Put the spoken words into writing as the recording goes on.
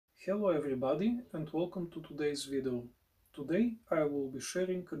Hello everybody and welcome to today's video. Today I will be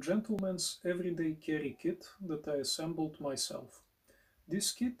sharing a gentleman's everyday carry kit that I assembled myself.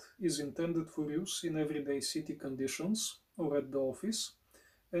 This kit is intended for use in everyday city conditions or at the office,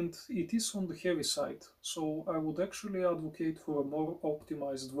 and it is on the heavy side, so I would actually advocate for a more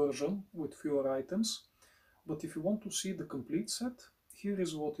optimized version with fewer items. But if you want to see the complete set, here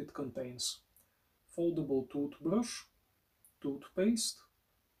is what it contains. Foldable toothbrush, toothpaste,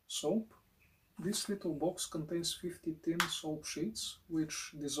 soap. This little box contains 50 thin soap sheets,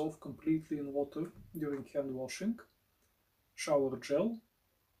 which dissolve completely in water during hand washing, shower gel,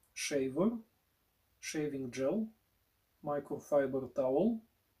 shaver, shaving gel, microfiber towel,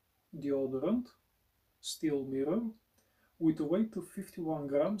 deodorant, steel mirror. With a weight of 51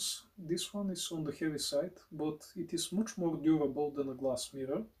 grams, this one is on the heavy side, but it is much more durable than a glass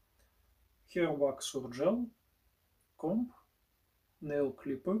mirror, hair wax or gel, comb, nail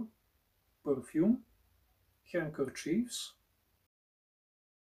clipper, perfume, handkerchiefs,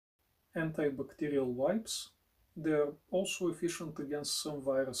 antibacterial wipes. They are also efficient against some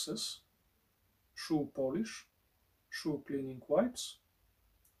viruses, shoe polish, shoe cleaning wipes,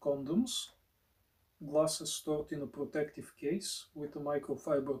 condoms, glasses stored in a protective case with a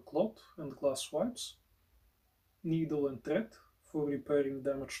microfiber cloth and glass wipes, needle and thread for repairing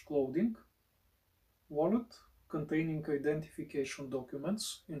damaged clothing, wallet containing identification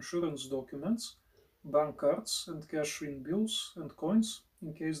documents, insurance documents, bank cards and cash-in bills and coins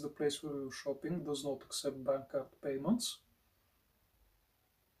in case the place where you're shopping does not accept bank card payments,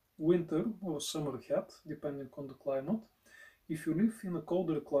 winter or summer hat depending on the climate. If you live in a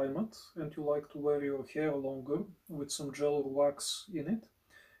colder climate and you like to wear your hair longer with some gel or wax in it,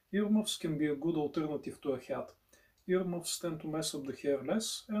 earmuffs can be a good alternative to a hat. Earmuffs tend to mess up the hair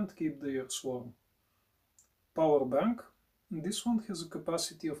less and keep the ears warm. Power bank. This one has a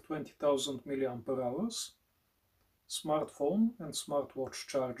capacity of 20,000 mAh. Smartphone and smartwatch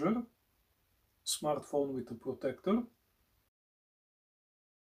charger. Smartphone with a protector.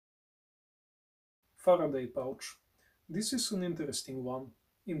 Faraday pouch. This is an interesting one.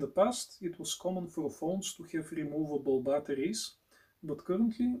 In the past, it was common for phones to have removable batteries, but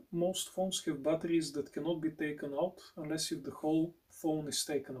currently most phones have batteries that cannot be taken out unless if the whole phone is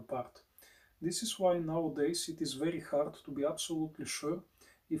taken apart. This is why nowadays it is very hard to be absolutely sure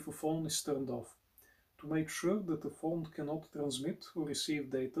if a phone is turned off. To make sure that the phone cannot transmit or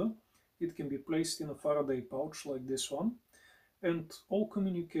receive data, it can be placed in a Faraday pouch like this one, and all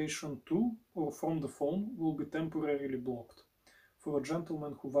communication to or from the phone will be temporarily blocked. For a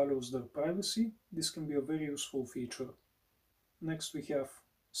gentleman who values their privacy, this can be a very useful feature. Next we have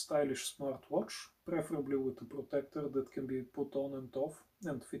stylish smartwatch, preferably with a protector that can be put on and off,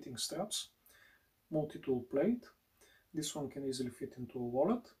 and fitting straps. Multi-tool plate. This one can easily fit into a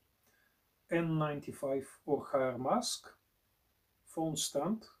wallet. N95 or higher mask. Phone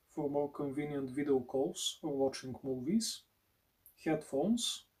stand for more convenient video calls or watching movies.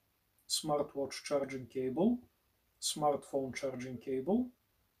 Headphones. Smartwatch charging cable. Smartphone charging cable.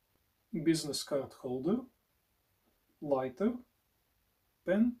 Business card holder. Lighter.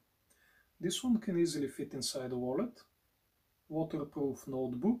 Pen. This one can easily fit inside a wallet. Waterproof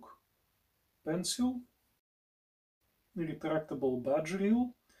notebook. Pencil, retractable badge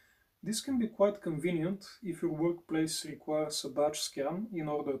reel. This can be quite convenient if your workplace requires a badge scan in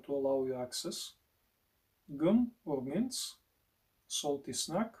order to allow you access. Gum or mints, salty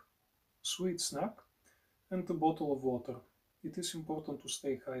snack, sweet snack, and a bottle of water. It is important to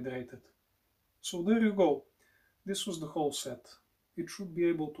stay hydrated. So there you go. This was the whole set. It should be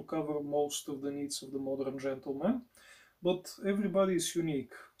able to cover most of the needs of the modern gentleman. But everybody is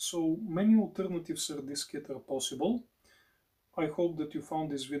unique, so many alternatives for this kit are possible. I hope that you found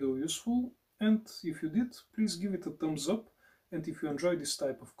this video useful, and if you did, please give it a thumbs up, and if you enjoy this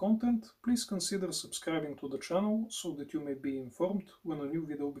type of content, please consider subscribing to the channel so that you may be informed when a new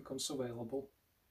video becomes available.